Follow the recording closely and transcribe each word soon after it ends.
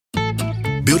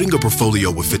Building a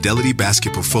portfolio with Fidelity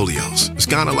Basket Portfolios is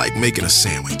kind of like making a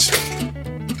sandwich.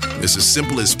 It's as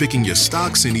simple as picking your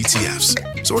stocks and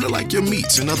ETFs, sort of like your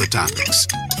meats and other toppings,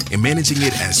 and managing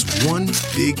it as one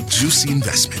big, juicy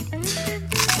investment.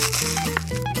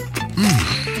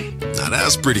 Now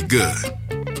that's pretty good.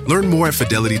 Learn more at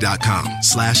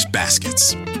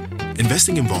fidelity.com/baskets.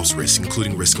 Investing involves risk,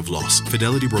 including risk of loss.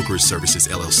 Fidelity Brokerage Services,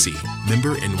 LLC.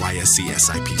 Member NYSE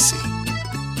SIPC.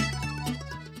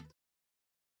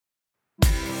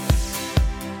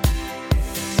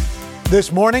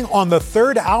 This morning on the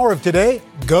third hour of Today,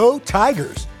 Go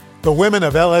Tigers. The women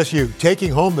of LSU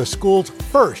taking home the school's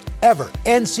first ever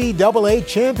NCAA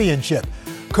championship.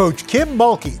 Coach Kim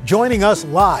Mulkey joining us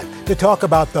live to talk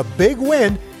about the big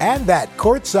win and that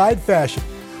courtside fashion.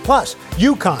 Plus,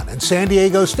 Uconn and San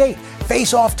Diego State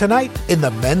face off tonight in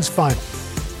the men's final.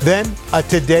 Then, a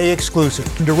Today exclusive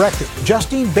from director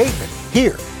Justine Bateman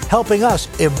here helping us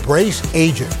embrace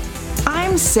aging.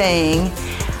 I'm saying,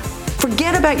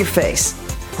 forget about your face.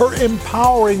 Her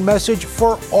empowering message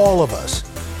for all of us.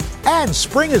 And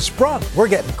spring has sprung. We're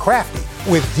getting crafty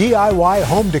with DIY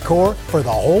home decor for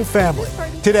the whole family.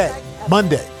 Today,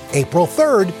 Monday, April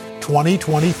 3rd,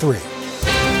 2023.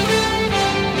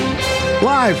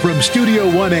 Live from Studio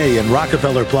 1A in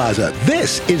Rockefeller Plaza,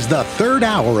 this is the third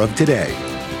hour of Today.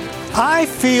 I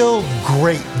feel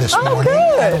great this morning.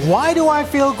 Good. And why do I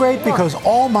feel great? Because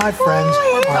all my friends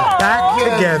are back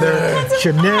together.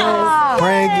 Chanel,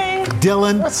 Craig,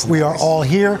 Dylan, we are all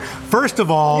here. First of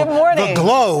all, the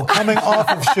glow coming off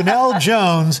of Chanel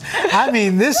Jones. I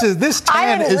mean, this tan is spectacular.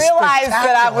 I didn't realize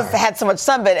that I had so much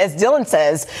sun, but as Dylan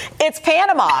says, it's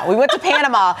Panama. We went to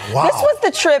Panama. Wow. This was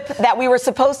the trip that we were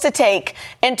supposed to take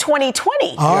in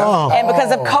 2020. Oh. And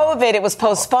because of COVID, it was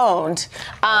postponed. So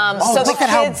look the at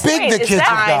how kids, big the kids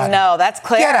have gotten. I know, that's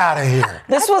Clara. Get out of here.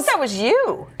 That was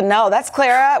you. No, that's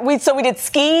Clara. We did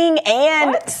skiing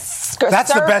and That's surfing.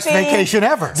 the best vacation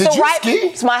ever. Did you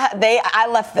ski? I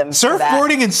left them.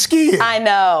 Surfboarding and skiing. I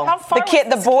know. How far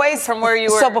the boys from where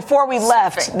you were? So before we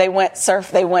left,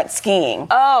 surfing? they went skiing.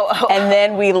 Oh. And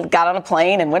then we got on a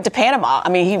plane and went to Panama. I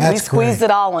mean, we squeezed great.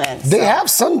 it all in. They have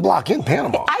sunblock in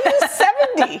Panama. I used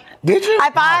 70. Did you?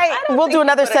 We'll do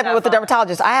another segment with the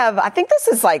dermatologist. I think this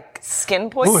is like skin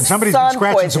poisoning. Ooh, and somebody's been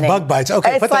scratching some bug bites.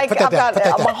 Okay, put that down.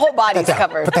 My whole body's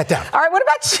covered. Put that down. All right, what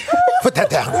about you? Put that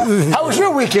down. How was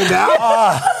your weekend,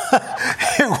 Al?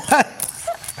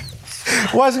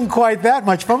 It wasn't quite that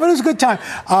much fun, but it was a good time.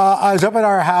 I was up at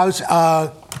our house.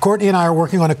 Courtney and I are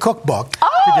working on a cookbook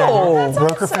together,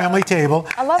 Broker Family Table.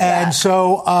 I love that. And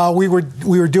so we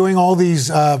were doing all these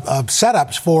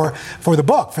setups for the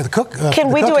book, for the cook.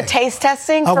 Can we do a taste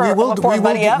testing for we will do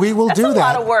that. That's a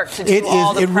lot of work to do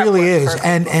all the It prep really work is. for-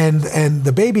 And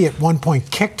the baby at one point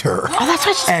kicked her. Oh, that's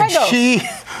right. She's And pregnant. she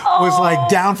was like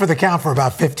down for the count for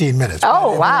about 15 minutes.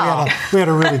 Oh, wow. We had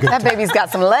a really good That time. baby's got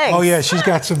some legs. Oh, yeah, she's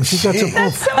got some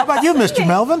oomph. How about you, Mr.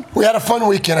 Melvin? We had a fun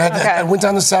weekend. I went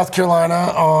down to South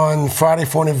Carolina on Friday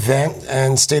for an event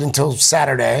and stayed until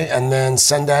Saturday. And then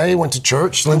Sunday, went to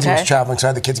church. Lindsay was traveling, so I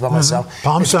had the kids by myself.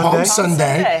 Palm It's Sunday. Palm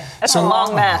Sunday. That's a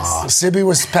long mass. Sibby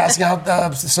was passing out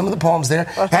some of the palms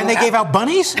there. And they gave out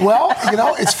bunnies? Well,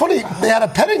 it's funny. They had a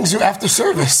petting zoo after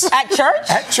service. At church?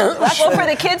 At church. Well, for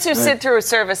the kids who sit through a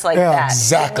service like that,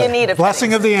 exactly. you need a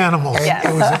Blessing of the animals. And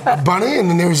it was a bunny, and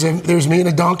then there's me and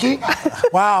a donkey.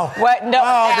 Wow. What? No,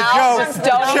 Wow, Al, the just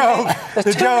joke. don't The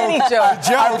There's too many joke.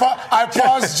 jokes. I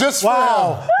paused just for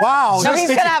Wow. No, he's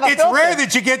gonna have a It's filter. rare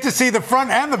that you get to see the front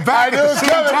and the back I at knew the it same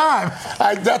coming. time.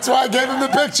 That's why I gave him the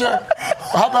picture.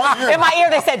 How about you? In my ear,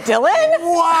 they said, Dylan?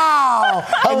 Wow.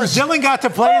 And Dylan got to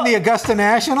play in the Augusta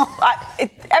National?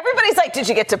 Everybody's like, did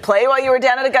you get to play while you were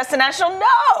down at Augusta National?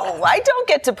 No, I don't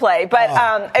get to play. But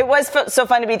it was so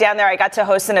fun to be down there. I got to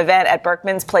host an event at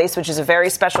Berkman's Place, which is a very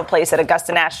special place at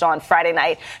Augusta National on Friday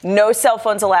night. No cell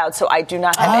phones allowed, so I do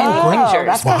not have any pictures.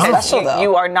 That's kind of special, though.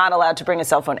 You are not allowed to bring a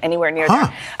cell phone anywhere near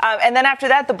there. And then after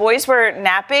that, the boys were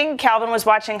napping. Calvin was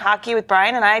watching hockey with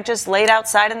Brian, and I just laid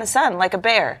outside in the sun like a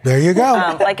bear. There you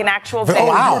go. Like an actual bear.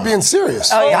 Oh, you were being serious.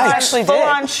 Oh, yeah, I Yikes. actually did. Full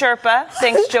on Sherpa.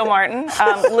 Thanks, Joe Martin.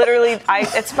 Literally,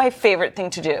 it's my favorite thing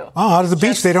to do. Oh, out of the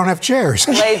beach, they don't have chairs.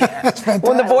 Lay there.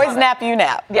 When the boys nap, you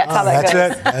nap. Yeah, that's how that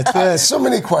goes. That's it. So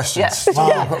many questions. Yes.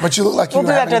 But you look like We'll you do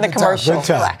were that having during a the good time. commercial. Good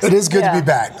time. Relax. It is good Yeah. to be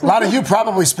back. A lot of you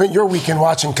probably spent your weekend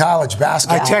watching college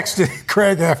basketball. I texted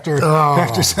Craig after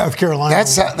South Carolina.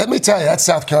 Let me tell you, that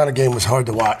South Carolina game was hard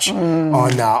to watch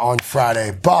on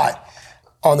Friday. But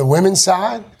on the women's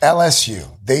side, LSU,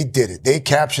 they did it. They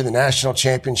captured the national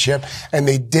championship, and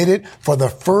they did it for the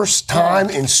first time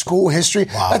in school history.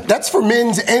 Wow. That's for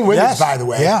men's and women's, Yes. by the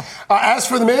way. Yeah. As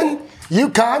for the men,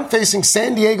 Uconn facing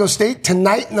San Diego State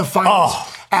tonight in the finals.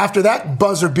 Oh. After that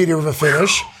buzzer beater of a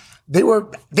finish, they were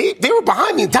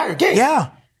behind the entire game.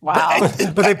 Yeah. Wow.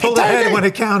 But they pulled ahead when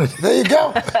it counted. There you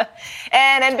go.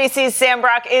 And NBC's Sam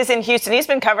Brock is in Houston. He's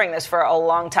been covering this for a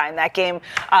long time. That game,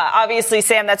 obviously,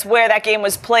 Sam, that's where that game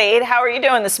was played. How are you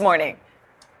doing this morning?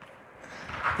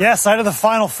 Yes, side of the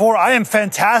Final Four. I am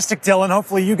fantastic, Dylan.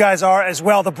 Hopefully you guys are as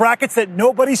well. The brackets that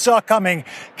nobody saw coming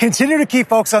continue to keep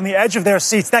folks on the edge of their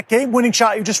seats. That game-winning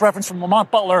shot you just referenced from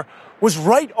Lamont Butler was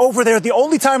right over there. The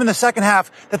only time in the second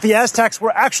half that the Aztecs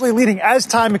were actually leading as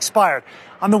time expired.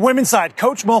 On the women's side,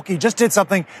 Coach Mulkey just did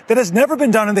something that has never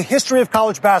been done in the history of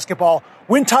college basketball,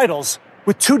 win titles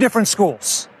with two different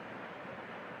schools.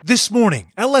 This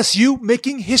morning, LSU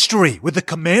making history with a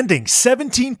commanding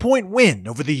 17-point win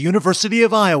over the University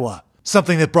of Iowa,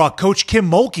 something that brought Coach Kim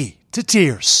Mulkey to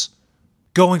tears.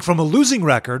 Going from a losing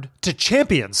record to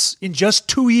champions in just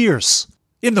 2 years.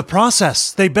 In the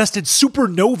process, they bested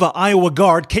supernova Iowa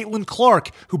guard Caitlin Clark,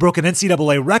 who broke an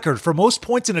NCAA record for most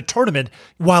points in a tournament,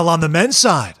 while on the men's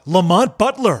side, Lamont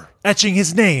Butler, etching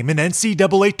his name in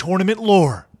NCAA tournament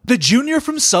lore. The junior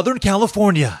from Southern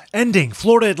California, ending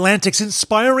Florida Atlantic's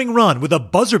inspiring run with a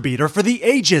buzzer beater for the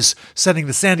ages, sending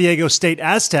the San Diego State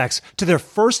Aztecs to their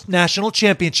first national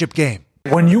championship game.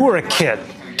 When you were a kid,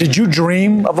 did you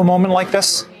dream of a moment like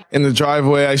this? In the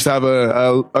driveway, I used to have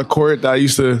a court that I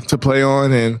used to play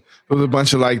on, and it was a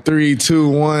bunch of like 3, 2,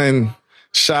 1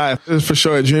 shot. It was for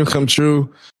sure a dream come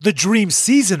true. The dream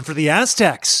season for the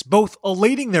Aztecs, both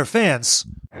elating their fans.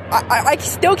 I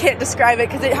still can't describe it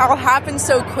because it all happened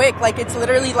so quick. Like, it's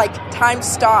literally like time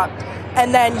stopped,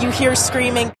 and then you hear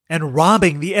screaming. And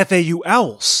robbing the FAU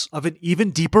Owls of an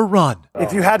even deeper run.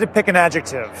 If you had to pick an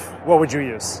adjective, what would you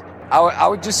use? I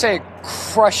would just say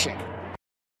crushing.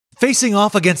 Facing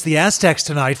off against the Aztecs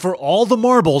tonight for all the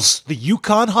marbles, the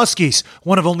Uconn Huskies,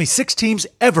 one of only 6 teams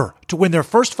ever to win their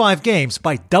first 5 games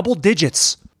by double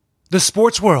digits. The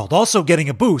sports world also getting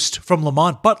a boost from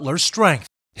Lamont Butler's strength.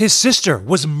 His sister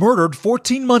was murdered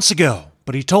 14 months ago,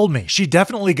 but he told me she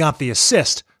definitely got the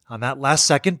assist on that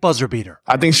last-second buzzer beater.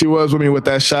 I think she was with me with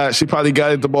that shot. She probably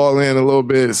got the ball in a little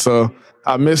bit, so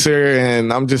I miss her,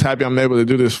 and I'm just happy I'm able to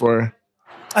do this for her.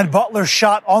 And Butler's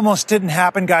shot almost didn't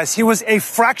happen, guys. He was a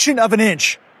fraction of an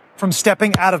inch from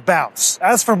stepping out of bounds.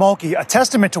 As for Mulkey, a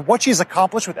testament to what she's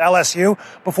accomplished with LSU.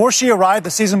 Before she arrived the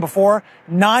season before,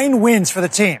 9 wins for the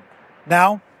team.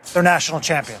 Now, they're national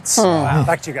champions. Wow.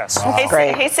 Back to you guys.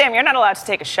 Hey, Sam, you're not allowed to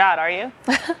take a shot, are you?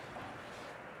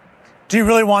 Do you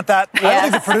really want that? Yes. I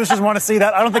don't think the producers want to see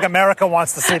that. I don't think America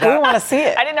wants to see that. We want to see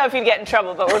it. I didn't know if you'd get in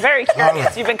trouble, but we're very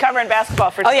curious. You've been covering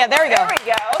basketball for. Oh yeah, there we go. There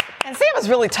we go. And Sam is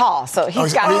really tall, so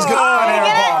he's got. He's good.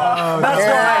 That's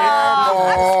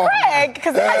That's Craig,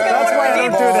 because he's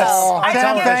going to do this.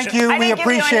 Sam, thank you. We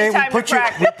appreciate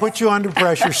it. We put you under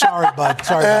pressure. Sorry, bud.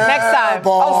 Sorry. Next time.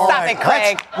 Oh, stop it,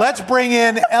 Craig. Let's bring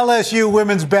in LSU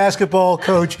women's basketball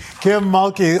coach Kim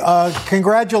Mulkey.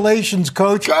 Congratulations,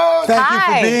 Coach. Thank you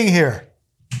for being here.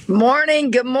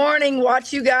 Morning. Good morning.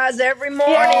 Watch you guys every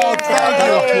morning. Oh,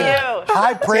 thank you.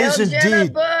 High praise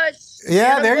indeed.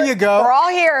 Yeah, there you go. We're all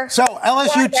here. So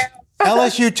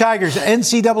LSU Tigers,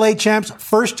 NCAA champs,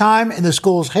 first time in the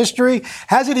school's history.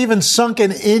 Hasn't even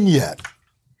sunken in yet.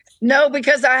 No,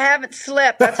 because I haven't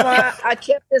slept. That's why I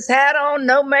kept this hat on,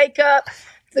 no makeup,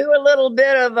 threw a little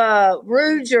bit of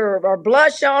rouge or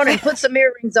blush on, and put some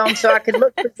earrings on so I could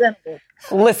look presentable.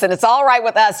 Listen, it's all right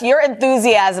with us. Your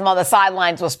enthusiasm on the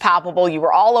sidelines was palpable. You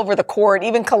were all over the court,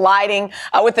 even colliding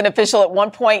with an official at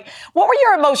one point. What were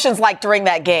your emotions like during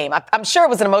that game? I'm sure it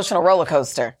was an emotional roller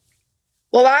coaster.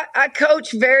 Well, I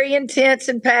coach very intense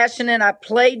and passionate. I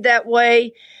played that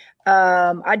way.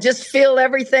 I just feel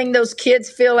everything those kids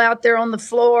feel out there on the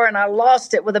floor, and I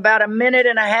lost it with about a minute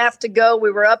and a half to go.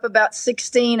 We were up about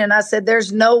 16, and I said,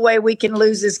 there's no way we can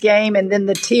lose this game, and then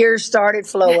the tears started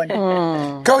flowing.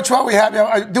 Coach, while we have you,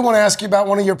 I do want to ask you about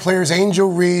one of your players,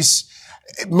 Angel Reese,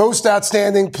 most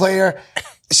outstanding player.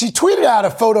 She tweeted out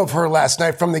a photo of her last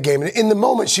night from the game, and in the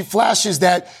moment, she flashes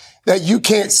that "You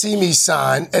Can't See Me"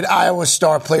 sign at Iowa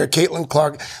star player Caitlin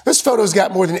Clark. This photo's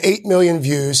got more than 8 million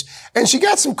views, and she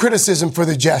got some criticism for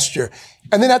the gesture.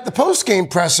 And then at the post-game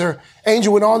presser,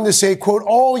 Angel went on to say, quote,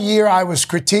 "All year I was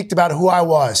critiqued about who I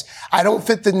was. I don't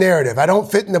fit the narrative. I don't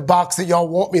fit in the box that y'all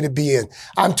want me to be in.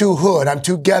 I'm too hood. I'm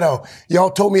too ghetto.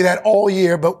 Y'all told me that all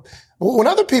year, but when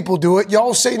other people do it,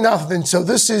 y'all say nothing. So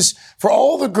this is for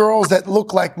all the girls that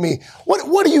look like me."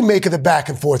 What do you make of the back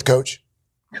and forth, Coach?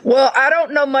 Well, I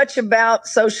don't know much about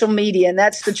social media, and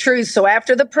that's the truth. So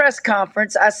after the press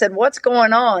conference, I said, what's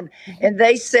going on? And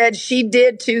they said she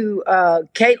did to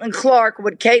Caitlin Clark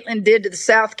what Caitlin did to the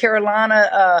South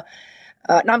Carolina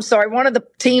one of the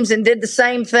teams and did the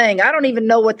same thing. I don't even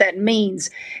know what that means.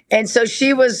 And so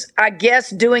she was, I guess,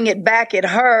 doing it back at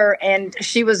her, and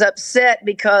she was upset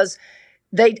because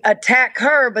they attack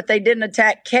her, but they didn't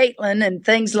attack Caitlin and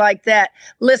things like that.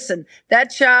 Listen, that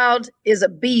child is a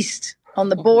beast on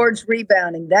the boards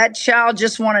rebounding. That child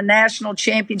just won a national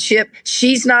championship.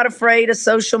 She's not afraid of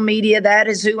social media. That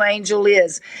is who Angel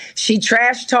is. She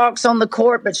trash talks on the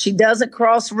court, but she doesn't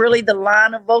cross really the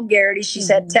line of vulgarity. She's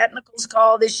had technicals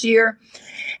called this year,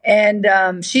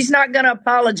 and she's not going to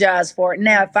apologize for it.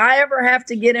 Now, if I ever have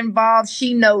to get involved,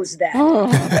 she knows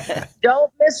that.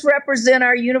 Don't misrepresent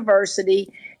our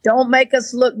university. Don't make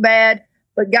us look bad.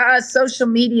 But guys, social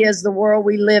media is the world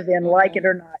we live in, like it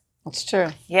or not. That's true.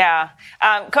 Yeah.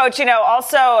 Coach,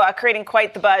 also creating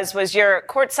quite the buzz was your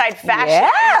courtside fashion.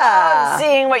 Yeah.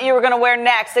 Seeing what you were going to wear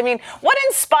next. I mean, what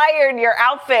inspired your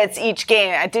outfits each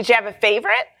game? Did you have a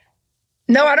favorite?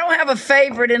 No, I don't have a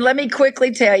favorite. And let me quickly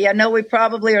tell you, I know we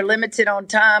probably are limited on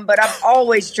time, but I've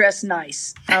always dressed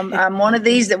nice. I'm one of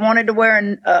these that wanted to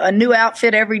wear a new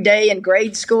outfit every day in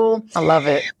grade school. I love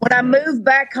it. When I moved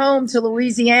back home to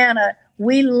Louisiana,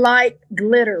 we like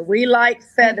glitter. We like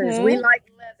feathers. We like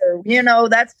leather.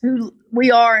 That's who we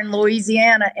are in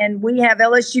Louisiana. And we have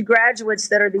LSU graduates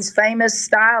that are these famous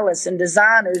stylists and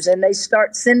designers, and they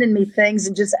start sending me things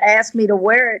and just ask me to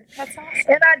wear it. That's awesome.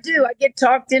 And I do. I get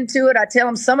talked into it. I tell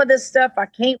them some of this stuff I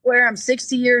can't wear. I'm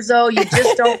 60 years old. You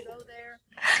just don't go there.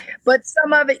 But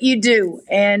some of it you do.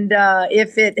 And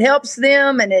if it helps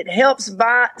them and it helps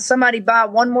somebody buy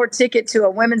one more ticket to a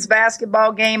women's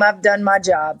basketball game, I've done my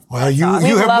job. Well, you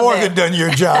have more than done your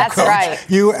job, That's Coach. right.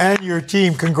 You and your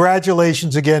team.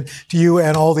 Congratulations again to you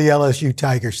and all the LSU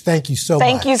Tigers. Thank you so much.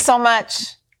 Thank you so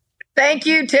much. Thank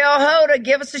you. Tell Hoda,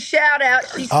 give us a shout out.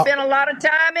 She spent a lot of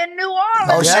time in New Orleans.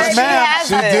 Oh, yes, ma'am.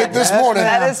 She did this morning.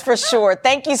 That is for sure.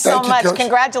 Thank you so much. Coach.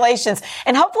 Congratulations.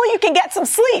 And hopefully you can get some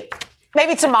sleep.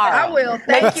 Maybe tomorrow. I will.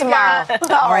 Maybe Thank you, tomorrow. guys.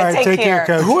 All right, take care.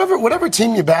 Coach. Whatever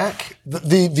team you back,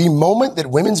 the moment that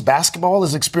women's basketball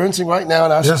is experiencing right now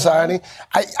in our society,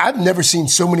 I've never seen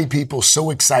so many people so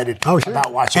excited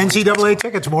about watching. NCAA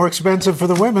tickets more expensive for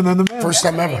the women than the men. First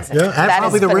time ever. Yeah, and That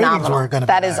probably is the ratings phenomenal. weren't going to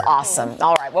be That is higher. awesome.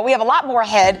 All right. Well, we have a lot more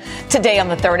ahead today on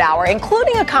the third hour,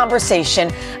 including a conversation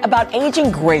about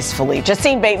aging gracefully.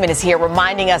 Justine Bateman is here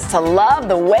reminding us to love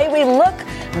the way we look,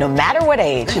 no matter what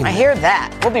age. Amen. I hear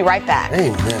that. We'll be right back.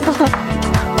 Amen.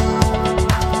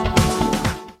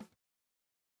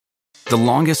 The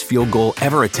longest field goal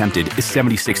ever attempted is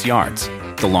 76 yards.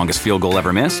 The longest field goal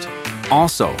ever missed?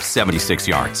 Also 76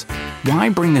 yards. Why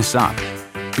bring this up?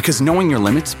 Because knowing your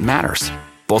limits matters,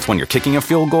 both when you're kicking a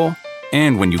field goal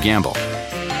and when you gamble.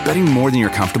 Betting more than you're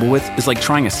comfortable with is like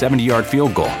trying a 70-yard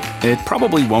field goal. It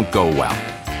probably won't go well.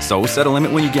 So set a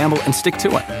limit when you gamble and stick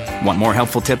to it. Want more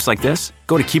helpful tips like this?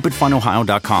 Go to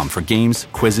keepitfunohio.com for games,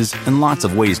 quizzes, and lots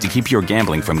of ways to keep your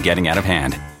gambling from getting out of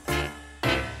hand.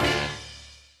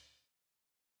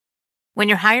 When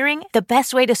you're hiring, the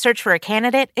best way to search for a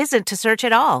candidate isn't to search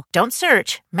at all. Don't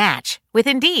search, match with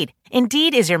Indeed.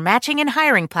 Indeed is your matching and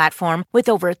hiring platform with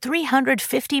over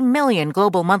 350 million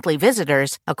global monthly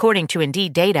visitors, according to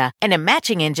Indeed data, and a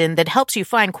matching engine that helps you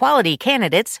find quality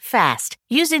candidates fast.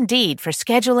 Use Indeed for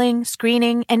scheduling,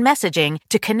 screening, and messaging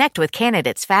to connect with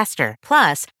candidates faster.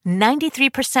 Plus,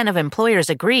 93% of employers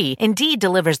agree Indeed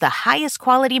delivers the highest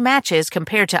quality matches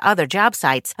compared to other job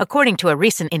sites, according to a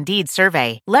recent Indeed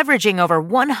survey. Leveraging over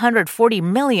 140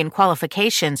 million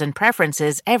qualifications and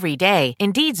preferences every day,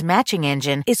 Indeed's matching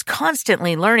engine is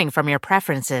constantly learning from your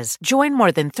preferences. Join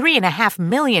more than 3.5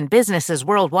 million businesses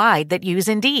worldwide that use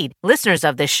Indeed. Listeners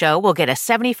of this show will get a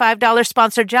 $75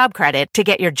 sponsored job credit to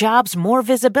get your jobs more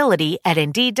visibility at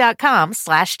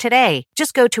Indeed.com/today.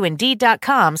 Just go to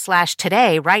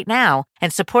Indeed.com/today right now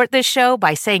and support this show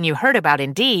by saying you heard about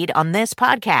Indeed on this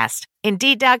podcast.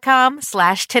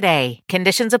 Indeed.com/today.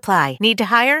 Conditions apply. Need to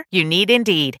hire? You need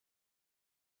Indeed.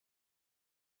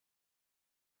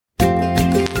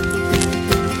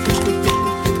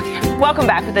 Welcome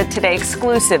back with the Today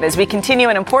Exclusive as we continue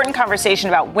an important conversation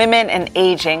about women and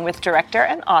aging with director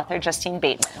and author Justine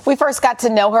Bateman. We first got to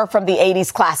know her from the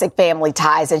 80s classic Family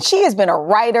Ties, and she has been a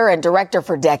writer and director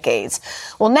for decades.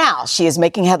 Well, now she is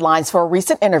making headlines for a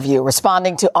recent interview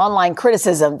responding to online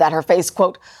criticism that her face,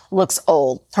 quote, looks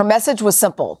old. Her message was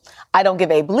simple. I don't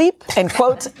give a bleep, and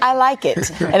quote, I like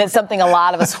it. And it's something a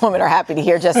lot of us women are happy to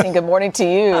hear. Justine, good morning to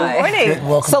you. Good morning.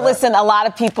 Welcome back. Listen, a lot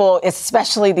of people,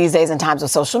 especially these days in times of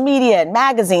social media and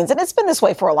magazines, and it's been this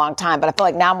way for a long time, but I feel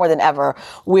like now more than ever,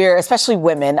 we're, especially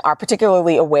women, are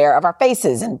particularly aware of our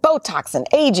faces and Botox and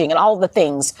aging and all of the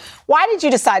things. Why did you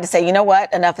decide to say, you know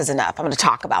what, enough is enough? I'm going to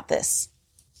talk about this.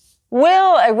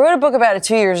 Well, I wrote a book about it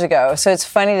 2 years ago, so it's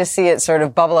funny to see it sort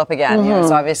of bubble up again. Mm-hmm. You know,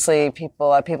 so obviously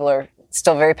people are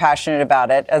still very passionate about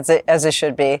it, as they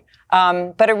should be.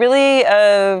 But it really,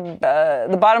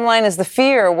 the bottom line is the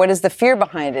fear. What is the fear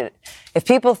behind it? If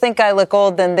people think I look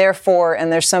old, then therefore,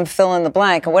 and there's some fill in the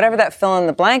blank, and whatever that fill in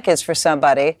the blank is for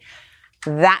somebody,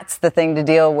 that's the thing to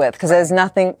deal with, because there's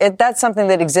nothing. That's something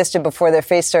that existed before their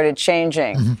face started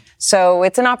changing. Mm-hmm. So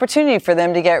it's an opportunity for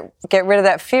them to get rid of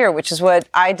that fear, which is what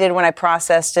I did when I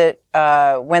processed it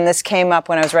when this came up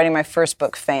when I was writing my first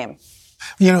book, Fame.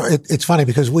 You know, it's funny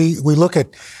because we look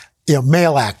at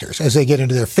male actors as they get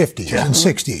into their 50s and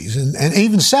 60s and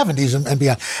even 70s and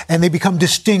beyond, and they become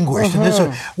distinguished. Mm-hmm.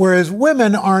 And whereas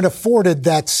women aren't afforded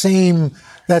that same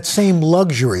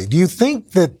luxury. Do you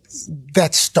think that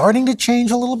that's starting to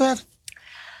change a little bit?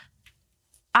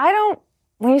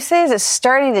 When you say is it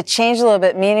starting to change a little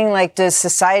bit, meaning like does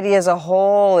society as a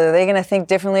whole, are they going to think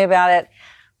differently about it?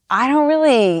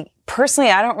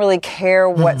 Personally, I don't really care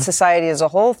what society as a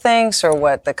whole thinks or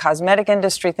what the cosmetic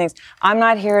industry thinks. I'm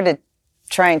not here to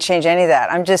try and change any of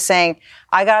that. I'm just saying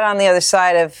I got on the other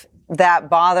side of that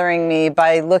bothering me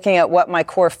by looking at what my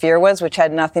core fear was, which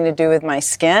had nothing to do with my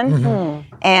skin.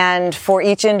 Mm-hmm. And for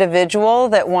each individual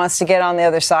that wants to get on the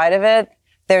other side of it,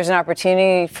 there's an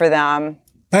opportunity for them.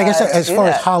 But I guess as far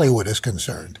as Hollywood is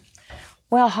concerned.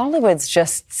 Well, Hollywood's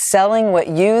just selling what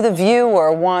you, the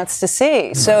viewer, wants to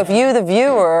see. So if you, the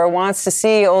viewer, wants to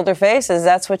see older faces,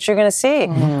 that's what you're going to see.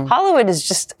 Mm-hmm. Hollywood is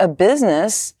just a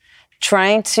business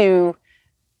trying to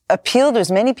appeal to as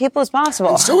many people as possible.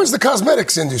 And so is the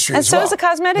cosmetics industry as well. And so is the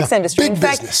cosmetics industry. Big in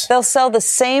fact, business. They'll sell the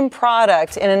same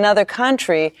product in another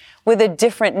country with a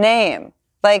different name.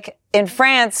 Like in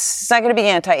France, it's not going to be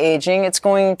anti-aging. It's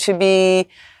going to be,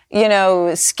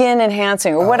 skin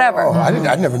enhancing or whatever. Oh,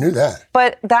 I never knew that.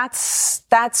 But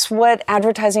that's what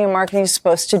advertising and marketing is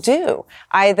supposed to do.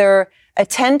 Either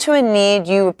attend to a need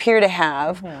you appear to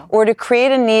have or to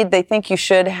create a need they think you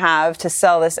should have to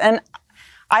sell this. And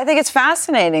I think it's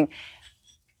fascinating.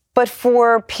 But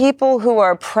for people who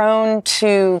are prone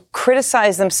to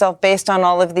criticize themselves based on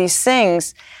all of these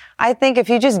things, I think if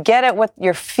you just get at what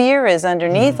your fear is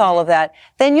underneath all of that,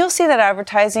 then you'll see that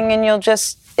advertising and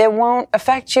it won't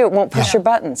affect you. It won't push your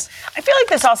buttons. I feel like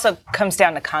this also comes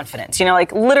down to confidence,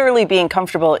 like literally being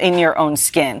comfortable in your own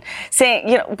skin.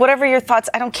 Saying, whatever your thoughts,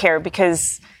 I don't care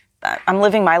because I'm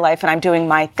living my life and I'm doing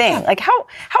my thing. Like how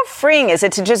freeing is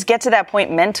it to just get to that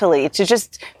point mentally, to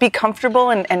just be comfortable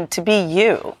and to be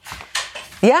you?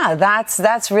 Yeah,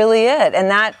 that's really it.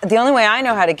 And the only way I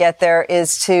know how to get there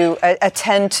is to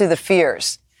attend to the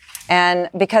fears. And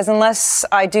because unless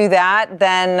I do that,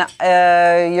 then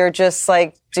you're just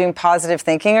like doing positive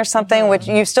thinking or something, which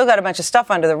you've still got a bunch of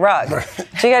stuff under the rug.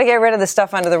 So you got to get rid of the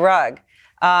stuff under the rug.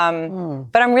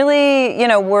 But I'm really,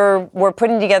 we're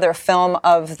putting together a film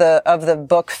of the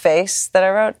book Face that I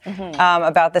wrote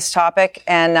about this topic,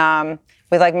 and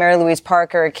with like Mary Louise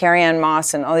Parker, Carrie-Anne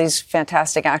Moss, and all these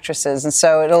fantastic actresses, and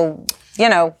so it'll,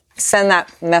 send that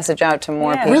message out to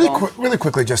more people. Really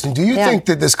quickly, Justine, do you think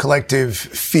that this collective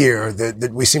fear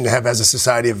that we seem to have as a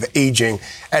society of aging,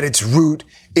 at its root,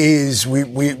 is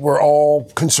we're all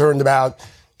concerned about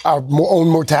our own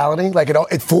mortality? Like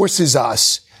it forces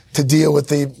us to deal with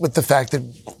the fact that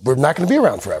we're not going to be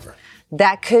around forever.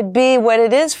 That could be what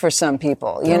it is for some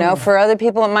people. For other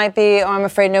people, it might be, I'm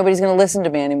afraid nobody's going to listen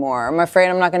to me anymore. I'm afraid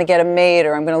I'm not going to get a maid,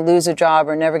 or I'm going to lose a job,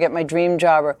 or never get my dream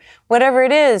job, or whatever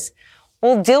it is.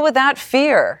 We'll deal with that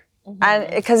fear. And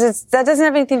because that doesn't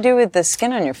have anything to do with the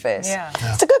skin on your face. Yeah.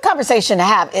 It's a good conversation to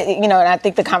have, and I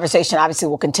think the conversation obviously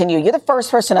will continue. You're the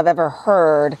first person I've ever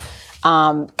heard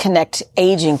connect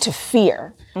aging to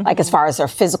fear. Like as far as our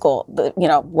physical,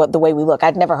 the way we look.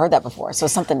 I'd never heard that before, so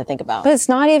it's something to think about. But it's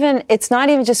not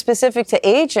even just specific to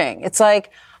aging. It's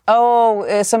like,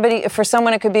 for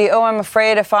someone it could be, I'm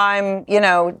afraid if I'm,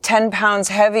 10 pounds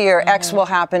heavier, X will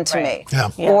happen to me. Yeah.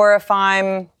 Or if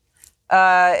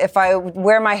I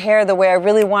wear my hair the way I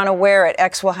really want to wear it,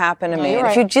 X will happen to me. And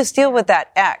if you just deal with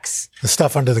that X. The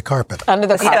stuff under the carpet. Under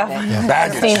the carpet.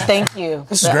 Justine, thank you.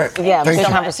 This is great. Yeah, good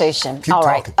conversation. Keep All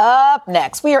right. talking. Up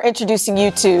next, we are introducing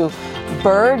you to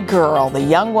BIRDGIRL, the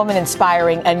young woman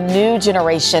inspiring a new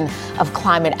generation of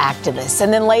climate activists.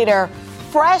 And then later,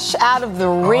 fresh out of the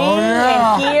ring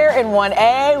and here in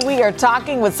 1A, we are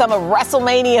talking with some of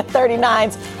WrestleMania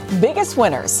 39's biggest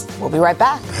winners. We'll be right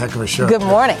back. Heck of a show. Good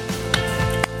morning.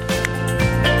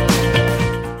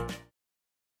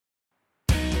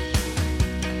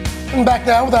 And back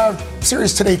now with our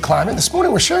series Today Climate. This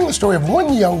morning we're sharing the story of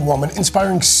one young woman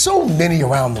inspiring so many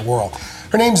around the world.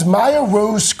 Her name's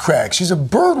Mya-Rose Craig. She's a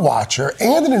bird watcher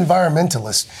and an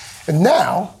environmentalist. And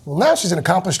now she's an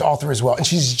accomplished author as well. And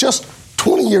she's just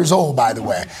 20 years old, by the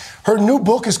way. Her new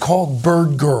book is called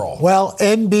BIRDGIRL. Well,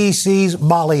 NBC's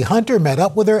Molly Hunter met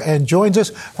up with her and joins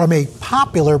us from a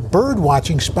popular bird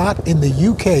watching spot in the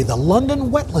UK, the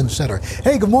London Wetland Centre.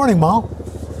 Hey, good morning, Mal.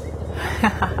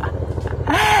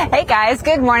 Hey guys,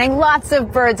 good morning. Lots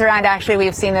of birds around actually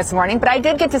we've seen this morning, but I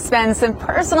did get to spend some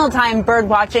personal time bird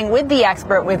watching with the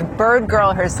expert, with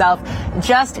BIRDGIRL herself,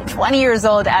 just 20 years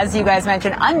old, as you guys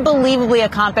mentioned, unbelievably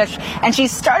accomplished, and she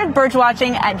started bird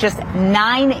watching at just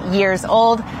 9 years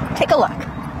old. Take a look.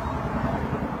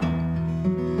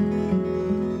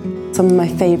 Some of my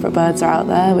favourite birds are out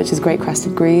there, which is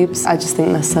great-crested grebes. I just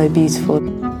think they're so beautiful.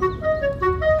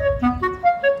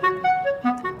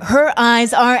 Her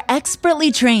eyes are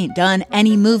expertly trained on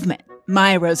any movement.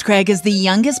 Mya-Rose Craig is the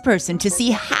youngest person to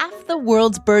see half the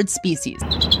world's bird species,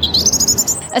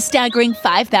 a staggering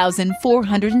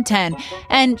 5,410,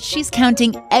 and she's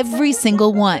counting every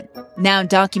single one, now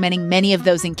documenting many of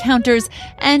those encounters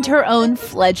and her own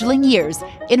fledgling years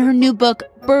in her new book,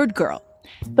 BIRDGIRL.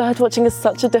 Bird watching is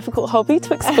such a difficult hobby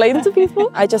to explain to people.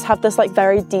 I just have this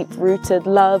very deep-rooted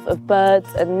love of birds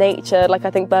and nature. I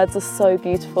think birds are so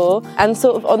beautiful. And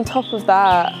sort of on top of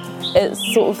that, it's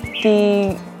sort of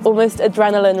the almost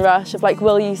adrenaline rush of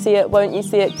will you see it, won't you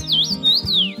see it?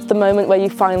 The moment where you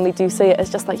finally do see it,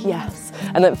 it's just yes.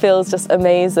 And it feels just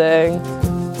amazing.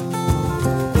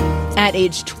 At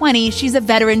age 20, she's a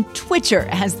veteran twitcher,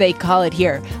 as they call it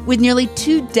here, with nearly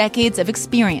 2 decades of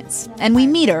experience. And we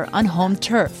meet her on home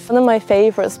turf. One of my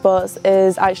favourite spots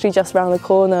is actually just around the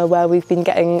corner where we've been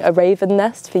getting a raven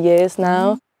nest for years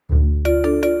now.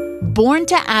 Born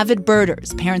to avid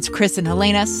birders, parents Chris and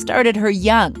Helena started her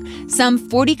young. Some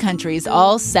 40 countries,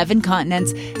 all 7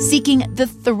 continents, seeking the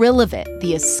thrill of it,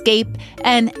 the escape,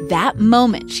 and that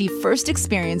moment she first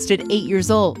experienced at 8 years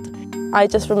old. I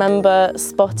just remember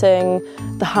spotting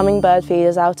the hummingbird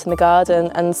feeders out in the garden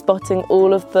and spotting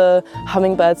all of the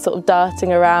hummingbirds sort of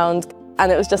darting around. And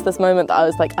it was just this moment that I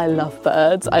was I love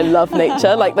birds, I love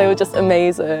nature, they were just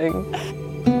amazing.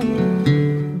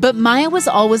 But Maya was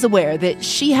always aware that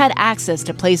she had access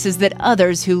to places that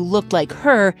others who looked like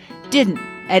her didn't.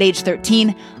 At age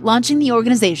 13, launching the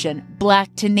organization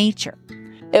Black to Nature.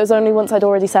 It was only once I'd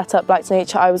already set up Black to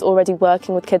Nature, I was already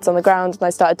working with kids on the ground and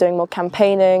I started doing more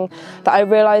campaigning, that I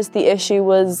realised the issue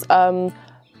was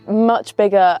much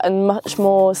bigger and much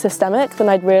more systemic than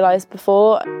I'd realised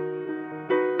before.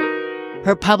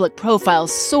 Her public profile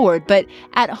soared, but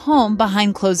at home,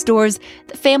 behind closed doors,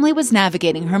 the family was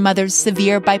navigating her mother's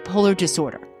severe bipolar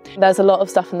disorder. There's a lot of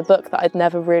stuff in the book that I'd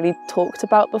never really talked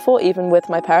about before, even with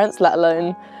my parents, let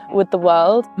alone with the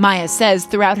world. Maya says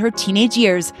throughout her teenage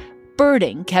years,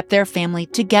 birding kept their family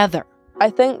together. I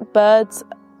think birds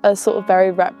are sort of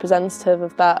very representative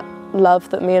of that love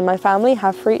that me and my family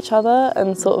have for each other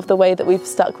and sort of the way that we've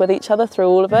stuck with each other through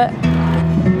all of it.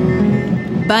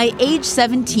 By age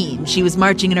 17, she was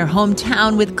marching in her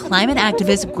hometown with climate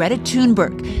activist Greta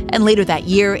Thunberg, and later that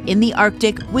year in the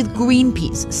Arctic with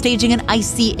Greenpeace, staging an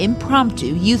icy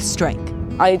impromptu youth strike.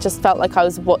 I just felt like I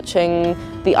was watching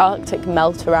the Arctic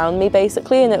melt around me,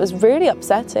 basically, and it was really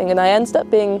upsetting, and I ended up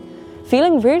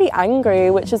feeling really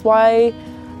angry, which is why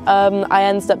I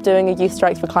ended up doing a youth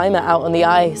strike for climate out on the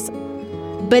ice.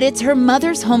 But it's her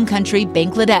mother's home country,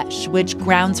 Bangladesh, which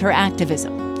grounds her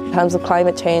activism. In terms of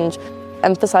climate change,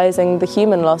 emphasising the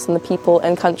human loss and the people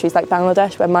in countries like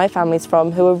Bangladesh, where my family's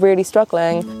from, who are really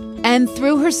struggling. And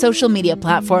through her social media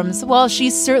platforms, while she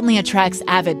certainly attracts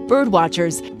avid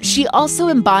birdwatchers, she also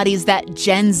embodies that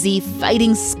Gen Z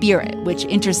fighting spirit, which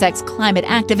intersects climate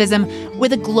activism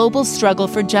with a global struggle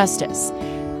for justice.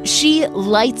 She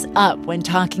lights up when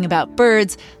talking about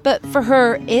birds, but for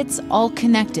her, it's all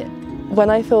connected. When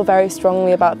I feel very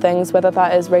strongly about things, whether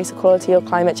that is race equality or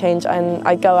climate change, and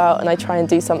I go out and I try and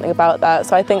do something about that.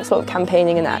 So I think sort of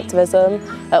campaigning and activism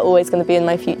are always going to be in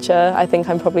my future. I think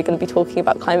I'm probably going to be talking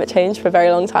about climate change for a very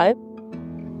long time.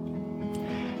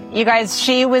 You guys,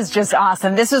 she was just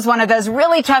awesome. This was one of those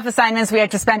really tough assignments. We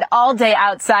had to spend all day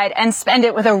outside and spend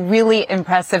it with a really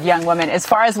impressive young woman. As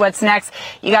far as what's next,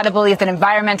 you got to believe that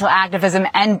environmental activism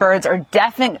and birds are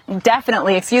definitely,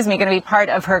 going to be part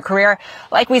of her career.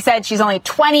 Like we said, she's only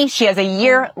 20. She has a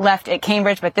year left at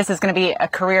Cambridge, but this is going to be a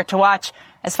career to watch.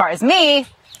 As far as me,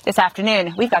 This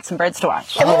afternoon, we've got some birds to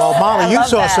watch. Oh, well, Molly, you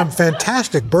saw that. some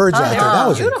fantastic birds out there. That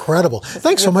was incredible.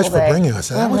 Thanks so much for bringing us.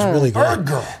 That was really great.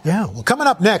 BIRDGIRL. Yeah. Well, coming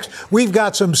up next, we've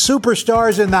got some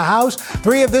superstars in the house.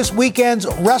 3 of this weekend's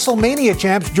WrestleMania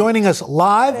champs joining us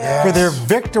live for their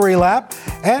victory lap.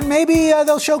 And maybe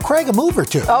they'll show Craig a move or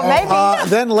two. Oh, maybe.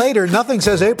 Then later, nothing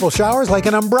says April showers like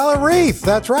an umbrella wreath.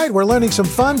 That's right. We're learning some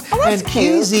fun and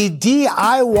easy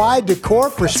DIY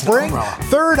decor for spring.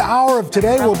 Third hour of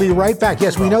today. We'll be right back.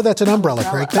 Yes, we know that's an umbrella,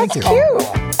 Craig. Thank you.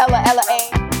 Cute. Ella.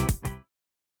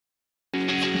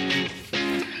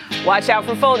 Watch out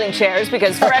for folding chairs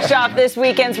because fresh off this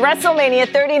weekend's WrestleMania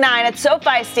 39 at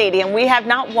SoFi Stadium, we have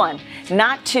not 1,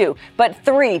 not 2, but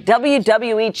 3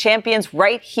 WWE champions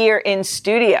right here in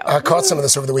studio. I caught some of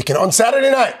this over the weekend. On Saturday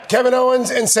night, Kevin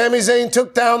Owens and Sami Zayn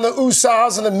took down the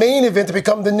Usos in the main event to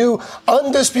become the new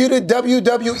undisputed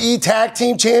WWE Tag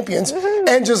Team Champions.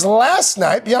 And just last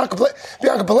night, Bianca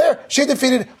Belair, she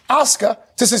defeated Asuka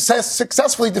to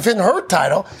successfully defend her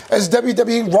title as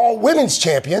WWE Raw Women's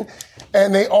Champion.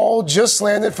 And they all just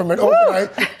landed from an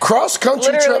overnight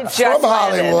cross-country trip from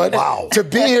Hollywood to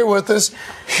be here with us.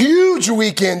 Huge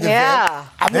weekend event.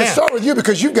 I'm going to start with you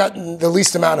because you've gotten the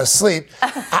least amount of sleep.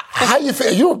 How you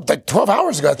feel? You were like 12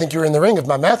 hours ago, I think you were in the ring, if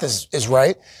my math is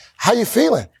right. How you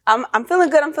feeling? I'm feeling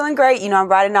good. I'm feeling great. You know, I'm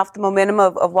riding off the momentum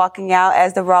of walking out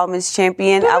as the Raw Women's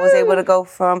Champion. I was able to go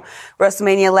from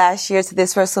WrestleMania last year to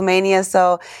this WrestleMania.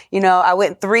 So, you know, I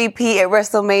went 3-peat at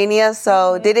WrestleMania.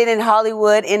 So did it in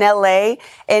Hollywood, in LA.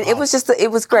 And it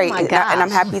was great. And I'm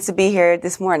happy to be here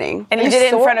this morning. And you did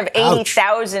it in front of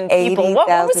 80,000 people. What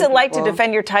was it like to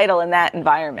defend your title in that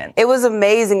environment? It was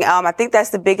amazing. I think that's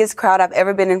the biggest crowd I've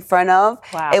ever been in front of.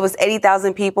 Wow. It was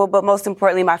 80,000 people, but most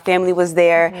importantly, my family was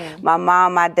there. My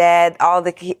mom, my dad, all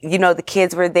the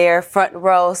kids were there, front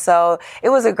row. So it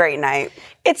was a great night.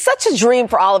 It's such a dream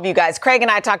for all of you guys. Craig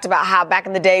and I talked about how back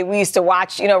in the day we used to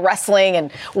watch, wrestling and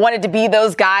wanted to be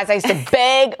those guys. I used to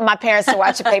beg my parents to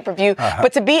watch a pay-per-view.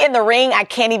 But to be in the ring, I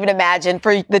can't even imagine.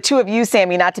 For the two of you,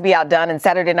 Sami, not to be outdone in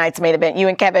Saturday night's main event, you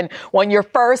and Kevin won your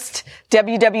first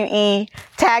WWE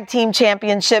Tag Team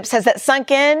Championships. Has that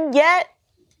sunk in yet?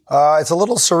 It's a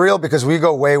little surreal because we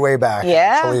go way, way back.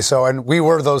 Yeah. Actually. So, and we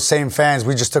were those same fans.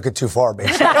 We just took it too far,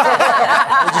 basically. We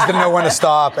just didn't know when to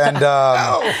stop. And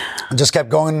just kept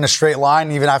going in a straight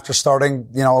line, even after starting,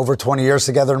 over 20 years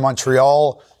together in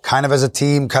Montreal, kind of as a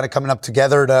team, kind of coming up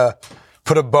together to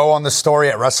put a bow on the story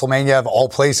at WrestleMania of all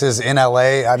places in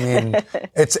LA. I mean,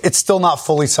 it's still not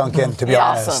fully sunk in, to be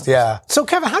honest. Awesome. Yeah. So,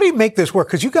 Kevin, how do you make this work?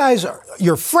 Because you guys,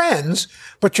 you're friends,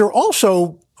 but you're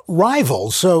also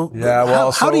rivals. So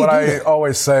how do you do that? I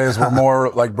always say is we're more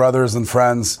like brothers than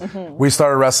friends. We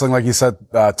started wrestling, like you said,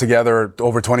 together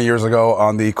over 20 years ago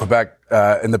on the Quebec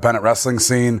independent wrestling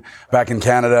scene back in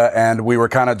Canada, and we were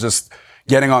kind of just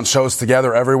getting on shows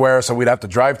together everywhere, so we'd have to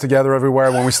drive together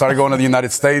everywhere. When we started going to the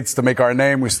United States to make our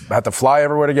name, we had to fly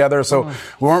everywhere together, so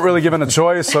we weren't really given a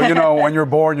choice. So, when you're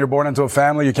born into a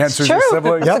family, you can't choose your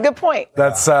siblings. That's a good point.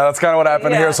 That's kind of what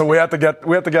happened here, so we had to get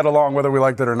along whether we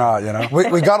liked it or not,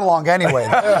 We got along anyway.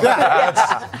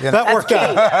 That worked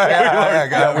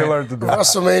out. We learned to do that.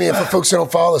 WrestleMania, for folks who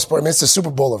don't follow the sport, it's the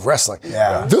Super Bowl of wrestling.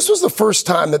 Yeah. This was the first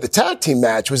time that the tag team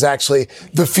match was actually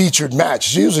the featured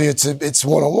match. Usually it's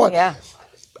one-on-one. Yeah.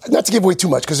 Not to give away too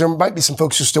much, because there might be some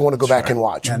folks who still want to go back and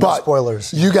watch. Yeah, but no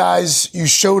spoilers. You guys, you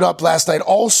showed up last night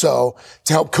also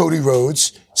to help Cody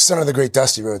Rhodes, son of the great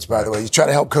Dusty Rhodes, by the way. You try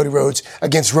to help Cody Rhodes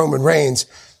against Roman Reigns.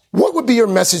 What would be your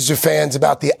message to fans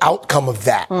about the outcome of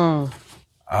that?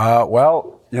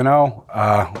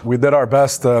 We did our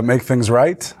best to make things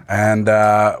right. And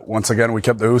once again, we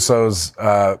kept the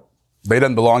Usos. They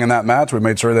didn't belong in that match. We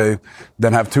made sure they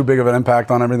didn't have too big of an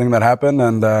impact on everything that happened.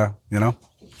 And,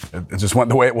 it just went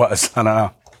the way it was. I don't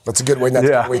know. That's a good way not to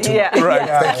give away too much. Right.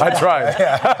 I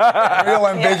tried. Real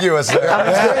ambiguous there.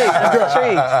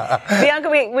 Bianca,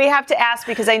 we have to ask,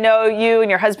 because I know you and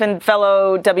your husband,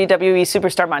 fellow WWE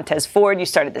superstar Montez Ford, you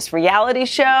started this reality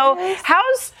show.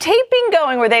 How's taping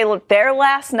going? Were they there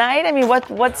last night? I mean,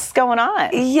 what's going on?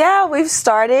 Yeah, we've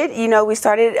started. We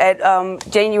started at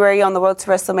January on the road to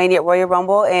WrestleMania at Royal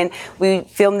Rumble, and we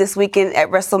filmed this weekend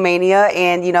at WrestleMania,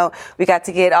 and, we got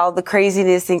to get all the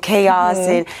craziness and chaos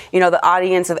and, the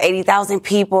audience of 80,000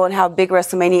 people and how big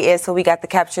WrestleMania is. So we got to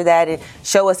capture that and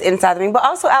show us inside the ring, but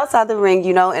also outside the ring,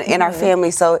 in our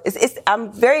family. So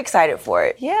I'm very excited for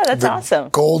it. Yeah, that's awesome.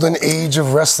 Golden age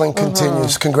of wrestling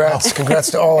continues. Congrats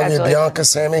to all of you, Bianca,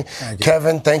 Sami,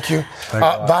 Kevin. Thank you.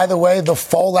 By the way, the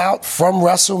fallout from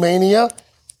WrestleMania,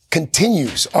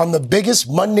 continues on the biggest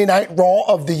Monday Night Raw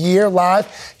of the year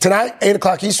live tonight, 8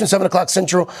 o'clock Eastern, 7 o'clock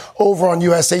Central, over on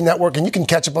USA Network. And you can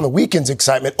catch up on the weekend's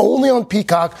excitement only on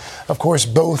Peacock. Of course,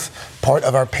 both part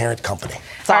of our parent company.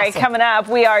 All right, coming up,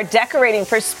 we are decorating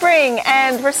for spring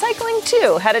and recycling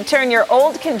too. How to turn your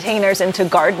old containers into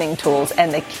gardening tools,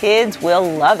 and the kids will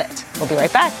love it. We'll be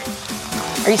right back.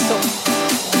 Are you still...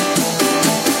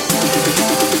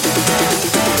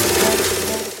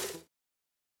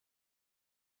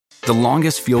 The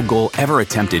longest field goal ever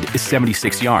attempted is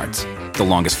 76 yards. The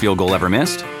longest field goal ever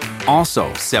missed?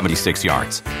 Also 76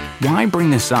 yards. Why bring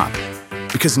this up?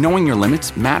 Because knowing your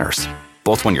limits matters,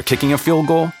 both when you're kicking a field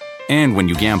goal and when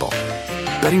you gamble.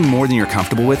 Betting more than you're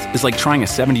comfortable with is like trying a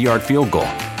 70-yard field goal.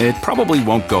 It probably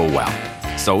won't go well.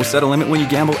 So set a limit when you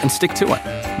gamble and stick to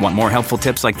it. Want more helpful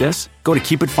tips like this? Go to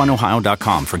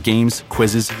keepitfunohio.com for games,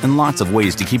 quizzes, and lots of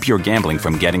ways to keep your gambling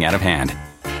from getting out of hand.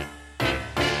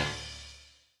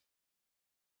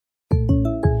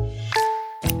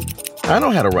 I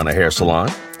know how to run a hair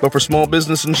salon, but for small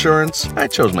business insurance, I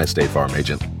chose my State Farm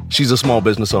agent. She's a small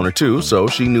business owner too, so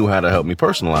she knew how to help me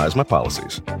personalize my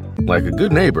policies. Like a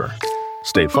good neighbor,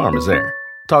 State Farm is there.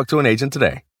 Talk to an agent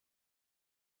today.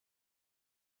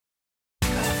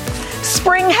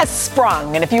 Spring has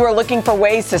sprung, and if you are looking for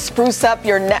ways to spruce up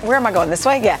your where am I going? This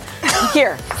way? Yeah.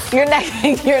 Here. Your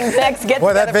next get Boy,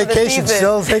 together that vacation for the season.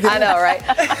 still taking. I know, right?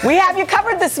 We have you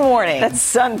covered this morning. That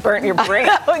sun burnt your brain.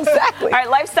 Exactly. All right,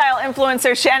 lifestyle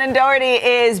influencer Shannon Doherty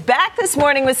is back this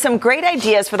morning with some great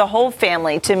ideas for the whole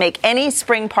family to make any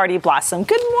spring party blossom.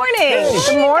 Good morning. Hey.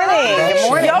 Good morning. Good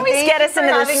morning. You always get us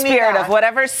into the spirit of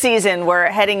whatever season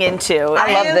we're heading into.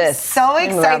 I love this. So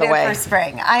excited for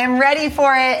spring. I am ready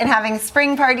for it and having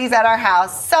spring parties at our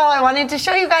house. So I wanted to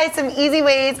show you guys some easy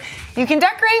ways you can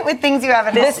decorate with things you have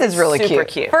at home. This is really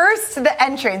cute. First, the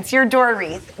entrance, your door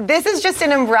wreath. This is just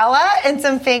an umbrella and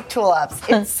some fake tulips.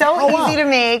 It's so easy to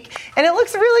make, and it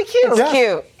looks really cute. It's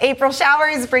cute. April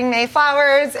showers bring May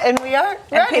flowers, and we are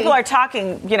ready. And people are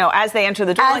talking, as they enter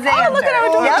the door. Look at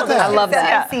our door. I love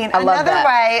that. Another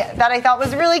way that I thought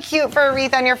was really cute for a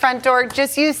wreath on your front door,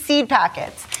 just use seed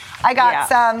packets. I got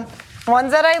some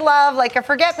ones that I love, like a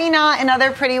forget-me-not and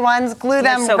other pretty ones. Glue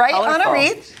them right on a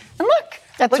wreath. And look.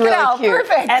 That's Look really at cute.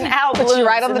 Perfect. And Al puts you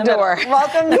right on the door.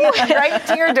 Welcome right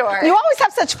to your door. You always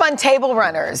have such fun table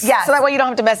runners. Yes. So that way you don't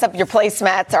have to mess up your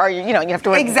placemats or you have to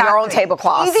wear your own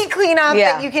tablecloths. Easy cleanup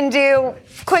that you can do.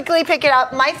 Quickly pick it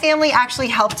up. My family actually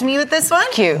helped me with this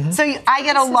one. Cute. So I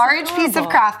get a large piece of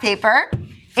craft paper.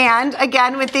 And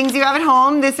again, with things you have at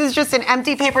home, this is just an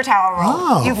empty paper towel roll.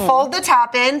 Oh. You fold the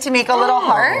top in to make a little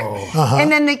heart,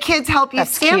 and then the kids help you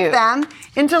stamp them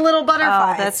into little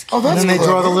butterflies. Oh, that's cute. And then they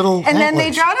draw the little And then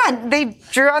they antlers. They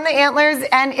drew on the antlers,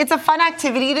 and it's a fun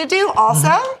activity to do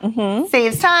also.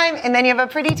 Saves time, and then you have a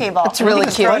pretty table. It's really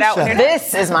cute.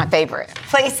 This is my favorite.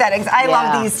 Place settings. I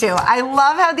love these too. I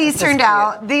love how these turned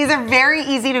out. These are very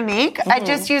easy to make. I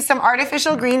just used some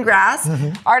artificial green grass,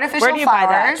 artificial Where do you flowers.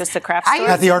 buy that? Just a craft store?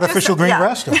 At the artificial green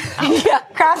grass store.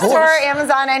 Craft store,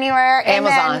 Amazon, anywhere.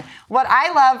 Amazon. And then what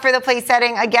I love for the place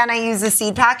setting, again, I use the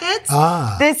seed packets.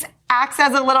 This acts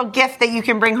as a little gift that you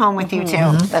can bring home with you too.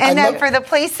 And then for the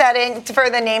place setting, for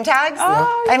the name tags,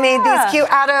 I made these cute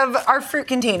out of our fruit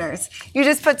containers. You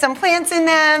just put some plants in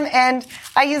them, and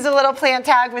I use a little plant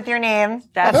tag with your name.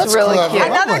 That's really cute.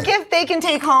 Another gift they can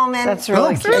take home, and that's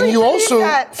really cute. And you also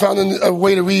found a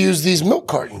way to reuse these milk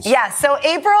cartons. Yes, so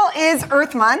April is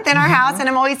Earth Month in our house, and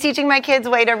I'm always teaching my kids a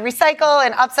way to recycle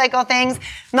and upcycle things.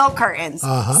 Milk cartons.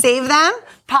 Save them,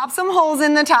 pop some holes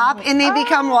in the top, and they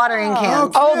become watering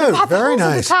cans. Very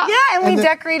nice. Yeah, and we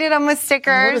decorated them with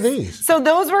stickers. What are these? So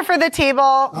those were for the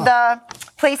table, the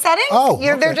place settings.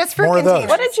 They're just fruit containers.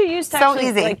 What did you use to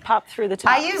actually pop through the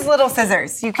top? I use little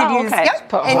scissors. You could use,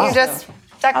 and you just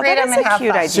decorate them and have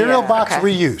cute fun. idea. Cereal box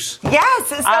reuse. Yes,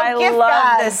 so I gift love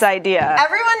bags. this idea.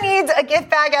 Everyone needs a gift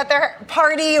bag at their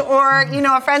party or,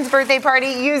 a friend's birthday party.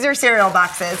 Use your cereal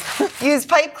boxes. Use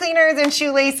pipe cleaners and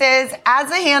shoelaces as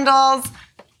the handles.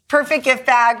 Perfect gift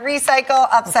bag. Recycle,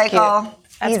 upcycle.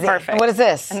 That's Easy. perfect. And what is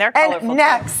this? And they're colorful. And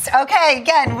next,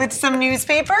 again, with some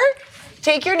newspaper.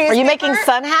 Take your newspaper. Are you making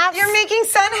sun hats? You're making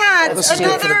sun hats.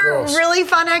 Another really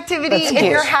fun activity if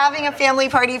you're having a family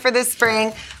party for this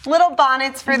spring. Little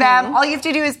bonnets for them. All you have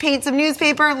to do is paint some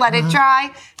newspaper, let it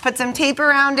dry, put some tape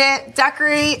around it,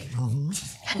 decorate.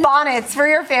 Bonnets for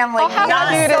your family. How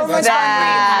cute is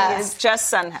that? It's just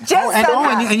sun hats.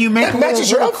 And you make little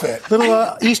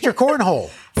Easter cornhole.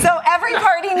 So every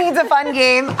party needs a fun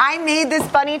game. I made this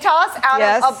bunny toss out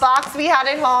of a box we had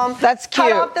at home. That's cute.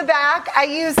 Cut off the back. I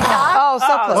used stock. Oh,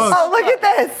 so close. Oh, look at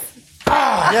this.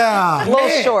 Yeah. A little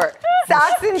short.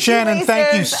 Socks and Shannon,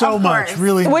 thank you so much.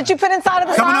 Really. What'd you put inside of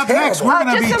the Coming up socks? next, we're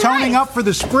going to be toning up for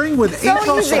the spring with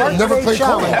April Start Today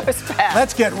Challenge.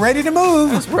 Let's get ready to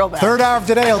move. real bad. Third hour of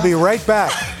today, I'll be right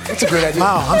back. That's a great idea.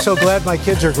 Wow, I'm so glad my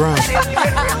kids are grown.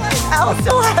 I'll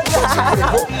still have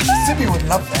that. Sibby would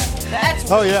love that.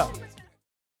 Oh, yeah.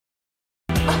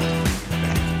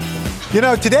 You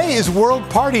know, today is World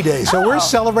Party Day, so we're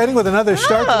celebrating with another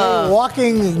Start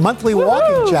Today monthly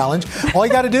walking challenge. All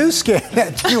you got to do is scan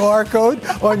that QR code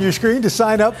on your screen to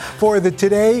sign up for the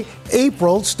Today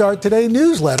April Start Today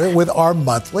newsletter with our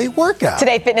monthly workout.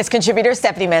 Today, fitness contributor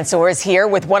Stephanie Mansour is here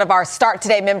with one of our Start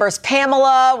Today members,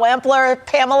 Pamela Wampler.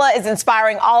 Pamela is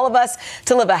inspiring all of us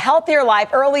to live a healthier life.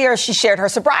 Earlier, she shared her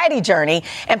sobriety journey,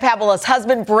 and Pamela's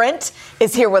husband, Brent,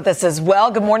 is here with us as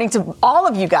well. Good morning to all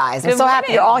of you guys. I'm so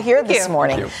happy you're all here this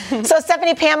morning. So,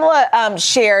 Stephanie, Pamela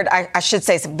shared, I should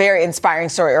say, some very inspiring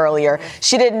story earlier.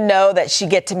 She didn't know that she'd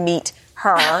get to meet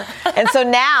her. And so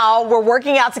now we're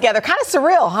working out together. Kind of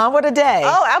surreal, huh? What a day.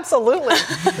 Oh, absolutely.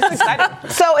 It's exciting.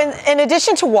 So in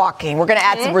addition to walking, we're going to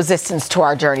add some resistance to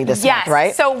our journey this month,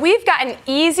 right? So we've got an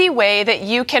easy way that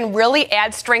you can really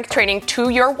add strength training to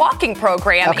your walking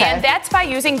program, and that's by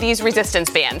using these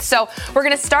resistance bands. So we're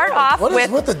going to start off with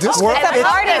the It's World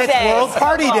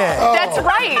Party Day. That's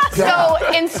right. So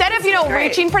instead of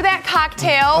reaching for that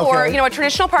cocktail or a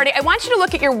traditional party, I want you to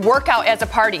look at your workout as a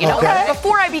party.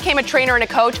 Before I became a trainer and a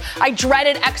coach, I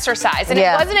dreaded exercise, and it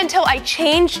wasn't until I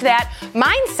changed that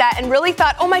mindset and really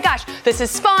thought, oh my gosh, this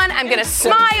is fun. I'm going to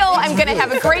smile. I'm going to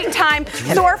have a great time.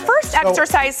 So our first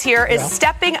exercise here is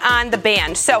stepping on the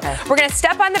band. So we're going to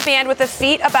step on the band with the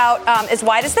feet about as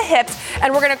wide as the hips,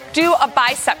 and we're going to do a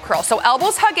bicep curl. So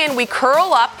elbows hug in, we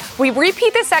curl up, we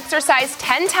repeat this exercise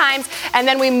 10 times, and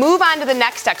then we move on to the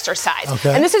next exercise.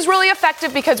 And this is really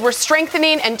effective because we're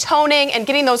strengthening and toning and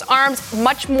getting those arms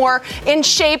much more in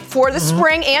shape for the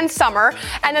spring and summer.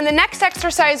 And then the next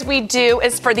exercise we do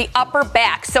is for the upper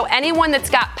back. So anyone that's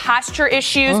got posture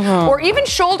issues or even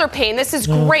shoulder pain, this is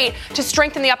great to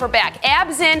strengthen the upper back.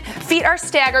 Abs in, feet are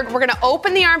staggered. We're going to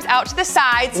open the arms out to the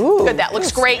sides. Good, that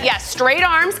looks great. Yes, straight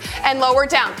arms and lower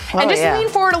down. And just lean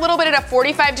forward a little bit at a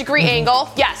 45-degree angle.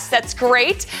 Yes, that's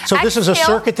great. So this is a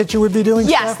circuit that you would be doing,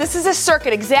 Yes, Steph? this is a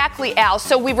circuit, exactly, Al.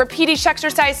 So we repeat each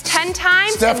exercise 10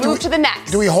 times Steph, and move to the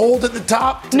next. Do we hold at the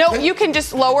top? No, you can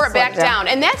just lower it back down.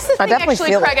 And that's the thing,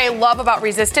 actually, Craig, I love about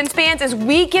resistance bands is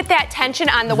we get that tension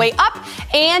on the way up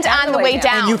and on the way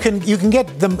down. And you can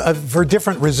get them for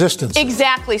different resistance.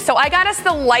 Exactly. So I got us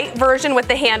the light version with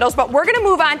the handles, but we're going to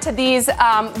move on to these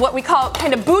what we call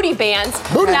kind of booty bands.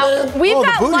 We've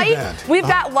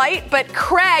got light, but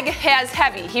Craig has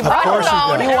heavy. He brought his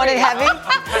own. You wanted heavy?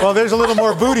 Well, there's a little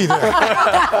more booty there.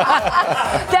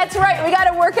 That's right. We got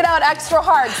to work it out extra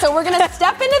hard. So we're going to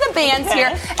step into the bands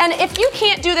here. And if you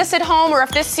can't do this at home, or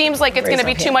if this seems like it's going to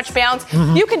be too much balance,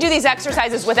 you can do these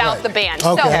exercises without the band.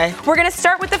 So we're going to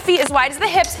start with the feet as wide as the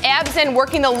hips, abs in,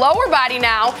 working the lower body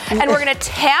now, and we're going to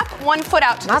tap one foot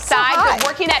out to the side, but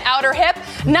working that outer hip.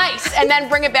 Nice. And then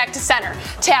bring it back to center.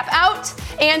 Tap out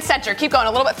and center. Keep going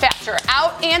a little bit faster.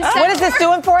 Out and center. What is this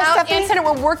doing for us, Out Stephanie? and center.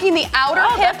 We're working the outer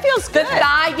hip. That feels good. The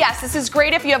thigh. Yes, this is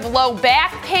great if you have low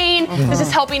back pain. This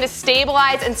is helping to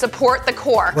stabilize and support the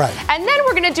core. And then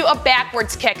we're going to do a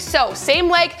backwards kick. So same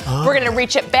leg. We're going to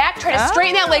reach it back. Try to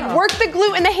straighten that leg. Work the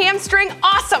glute and the hamstring.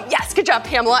 Awesome. Yes, good job,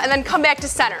 Pamela. And then come back to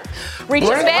center. Reach it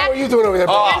back. How are you doing over there?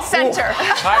 And center.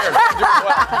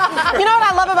 You know what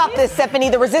I love about this, Stephanie?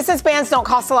 The resistance bands don't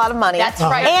cost a lot of money. That's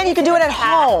right. And you can do it at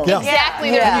home. Exactly.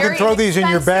 You can throw these in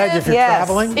your bag if you're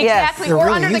traveling. Exactly. They're Or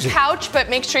really under easy. the couch, but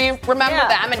make sure you remember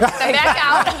them and get them back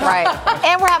out.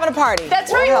 And we're having a party.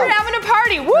 That's right. We're having a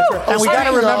party. Woo! And we got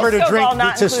to remember to drink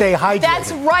to stay hydrated.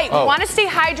 That's right. We want to stay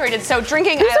hydrated. So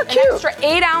drinking an extra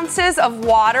 8 ounces of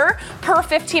water per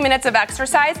 15 minutes of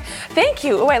exercise. Thank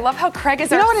you. Oh, I love how Craig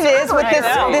is. You know what it is with this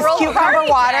cucumber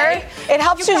water? It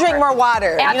helps you drink more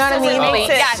water. Absolutely. You know what I mean?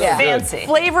 Yes. Fancy.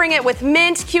 Flavoring it with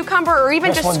mint, cucumber, or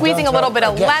even just squeezing a little bit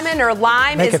of lemon or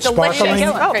lime Make is it sparkling.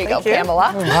 delicious. There you go,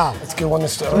 Pamela. Wow, that's a good one to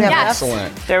start. Yes.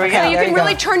 Excellent. There we go. So you can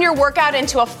really turn your workout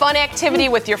into a fun activity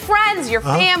with your friends, your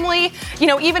family,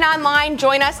 even online.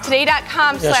 Join us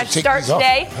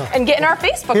today.com/starttoday and get in our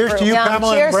Facebook Here's group. to you,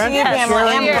 Pamela and Brent. Cheers to you,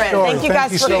 Pamela and Brent. Thank you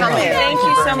guys for coming. Thank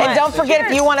you so much. And don't forget,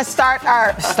 if you want to start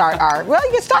our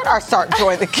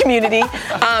join the community.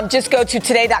 Just go to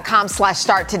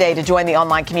today.com/starttoday to join the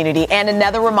online community. And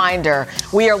another reminder,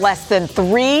 we are less than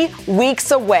 3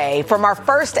 weeks away from our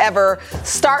first ever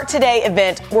Start Today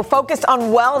event. We're focused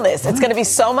on wellness. It's going to be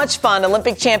so much fun.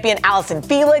 Olympic champion Allison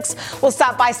Felix will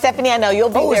stop by. Stephanie, I know you'll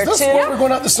be there is this too. what we're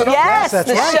going out to Sonoma? Yes, Yes,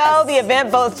 the that's show, the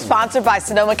event, both sponsored by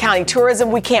Sonoma County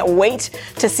Tourism. We can't wait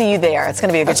to see you there. It's going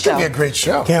to be a good show. It's going to be a great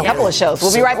show. A couple of shows.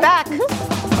 We'll be right back.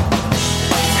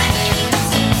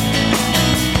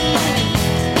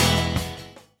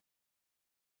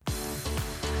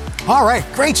 All right,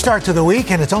 great start to the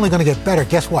week, and it's only going to get better.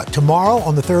 Guess what? Tomorrow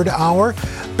on the third hour,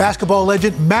 basketball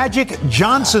legend Magic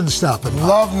Johnson stopping by.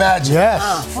 Love Magic.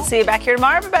 Yes. We'll see you back here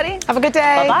tomorrow, everybody. Have a good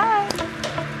day. Bye-bye.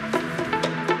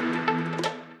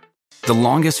 The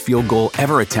longest field goal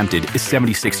ever attempted is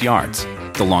 76 yards.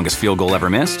 The longest field goal ever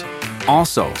missed?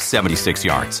 Also 76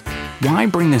 yards. Why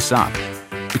bring this up?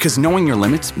 Because knowing your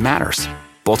limits matters,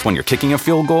 both when you're kicking a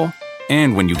field goal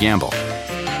and when you gamble.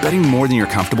 Betting more than you're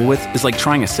comfortable with is like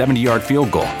trying a 70-yard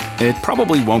field goal. It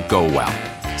probably won't go well.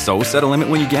 So set a limit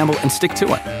when you gamble and stick to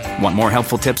it. Want more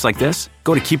helpful tips like this?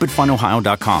 Go to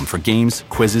keepitfunohio.com for games,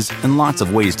 quizzes, and lots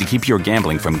of ways to keep your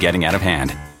gambling from getting out of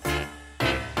hand.